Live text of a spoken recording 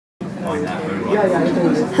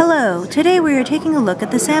Hello, today we are taking a look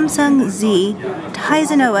at the Samsung Z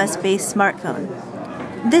Tizen OS based smartphone.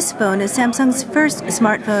 This phone is Samsung's first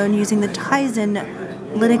smartphone using the Tizen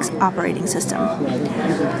Linux operating system.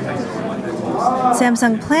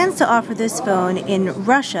 Samsung plans to offer this phone in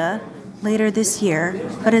Russia later this year,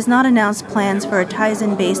 but has not announced plans for a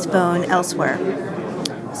Tizen based phone elsewhere.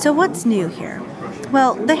 So what's new here?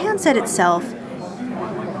 Well, the handset itself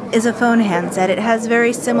is a phone handset. It has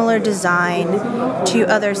very similar design to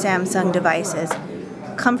other Samsung devices.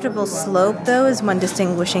 Comfortable slope, though, is one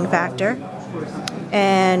distinguishing factor.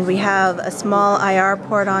 And we have a small IR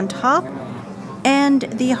port on top and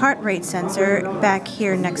the heart rate sensor back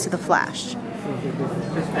here next to the flash.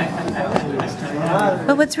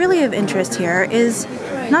 But what's really of interest here is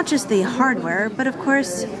not just the hardware, but of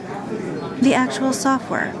course the actual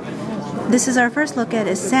software. This is our first look at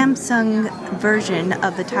a Samsung version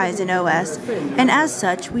of the Tizen OS, and as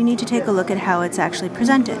such, we need to take a look at how it's actually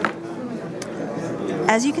presented.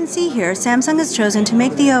 As you can see here, Samsung has chosen to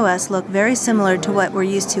make the OS look very similar to what we're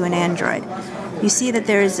used to in Android. You see that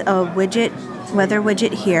there's a widget, weather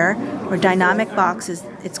widget here, or dynamic box as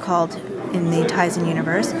it's called in the Tizen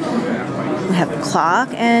universe. We have a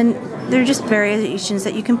clock, and there are just variations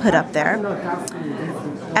that you can put up there.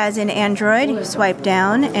 As in Android, you swipe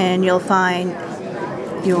down and you'll find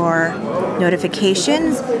your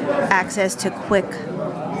notifications, access to quick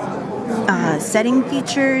setting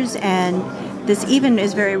features, and this even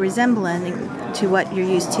is very resembling to what you're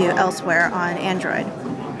used to elsewhere on Android.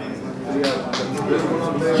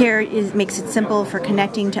 Here it makes it simple for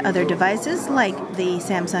connecting to other devices like the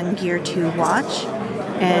Samsung Gear 2 watch.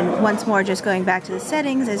 And once more, just going back to the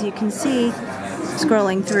settings, as you can see,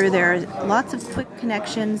 scrolling through, there are lots of quick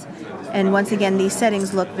connections, and once again these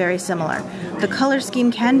settings look very similar. The color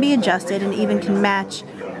scheme can be adjusted and even can match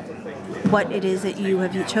what it is that you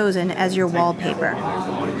have chosen as your wallpaper.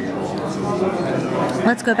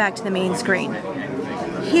 Let's go back to the main screen.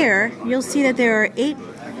 Here you'll see that there are 8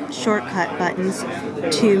 shortcut buttons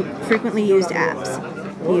to frequently used apps.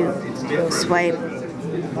 You swipe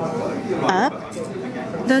up,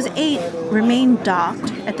 those 8 remain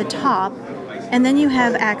docked at the top, and then you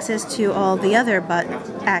have access to all the other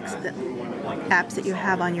apps that you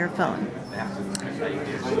have on your phone.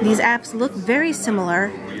 These apps look very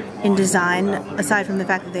similar in design, aside from the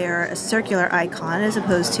fact that they are a circular icon as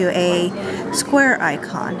opposed to a square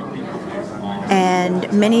icon. And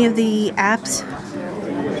many of the apps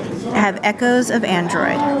have echoes of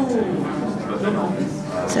Android.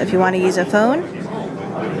 So if you want to use a phone,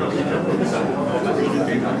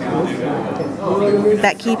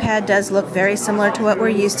 that keypad does look very similar to what we're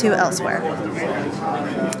used to elsewhere.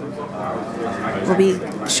 We'll be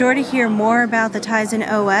sure to hear more about the Tizen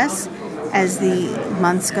OS as the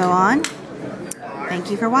months go on. Thank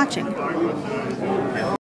you for watching.